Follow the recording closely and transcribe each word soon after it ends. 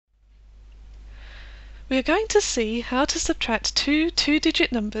We are going to see how to subtract two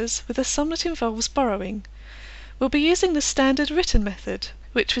two-digit numbers with a sum that involves borrowing. We'll be using the standard written method,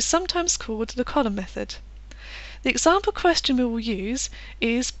 which is sometimes called the column method. The example question we will use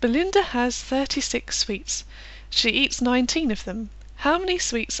is: Belinda has 36 sweets. She eats 19 of them. How many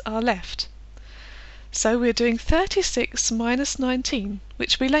sweets are left? So we're doing 36 minus 19,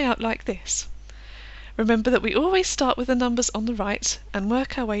 which we lay out like this. Remember that we always start with the numbers on the right and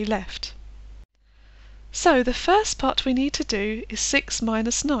work our way left. So the first part we need to do is 6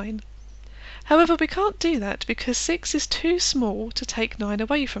 minus 9. However, we can't do that because 6 is too small to take 9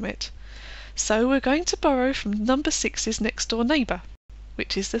 away from it. So we're going to borrow from number 6's next door neighbour,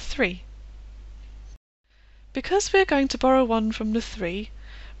 which is the 3. Because we're going to borrow 1 from the 3,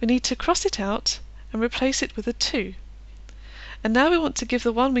 we need to cross it out and replace it with a 2. And now we want to give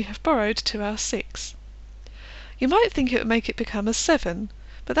the 1 we have borrowed to our 6. You might think it would make it become a 7,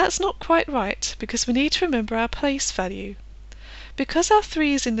 but that's not quite right because we need to remember our place value. Because our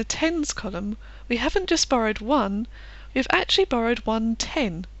 3 is in the tens column, we haven't just borrowed 1, we've actually borrowed 1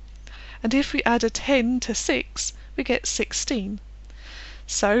 10. And if we add a 10 to 6, we get 16.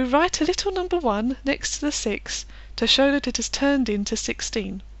 So write a little number 1 next to the 6 to show that it has turned into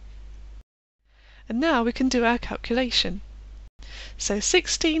 16. And now we can do our calculation. So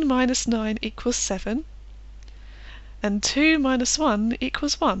 16 minus 9 equals 7, and 2 minus 1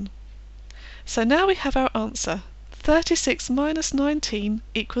 equals 1. So now we have our answer. 36 minus 19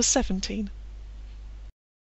 equals 17.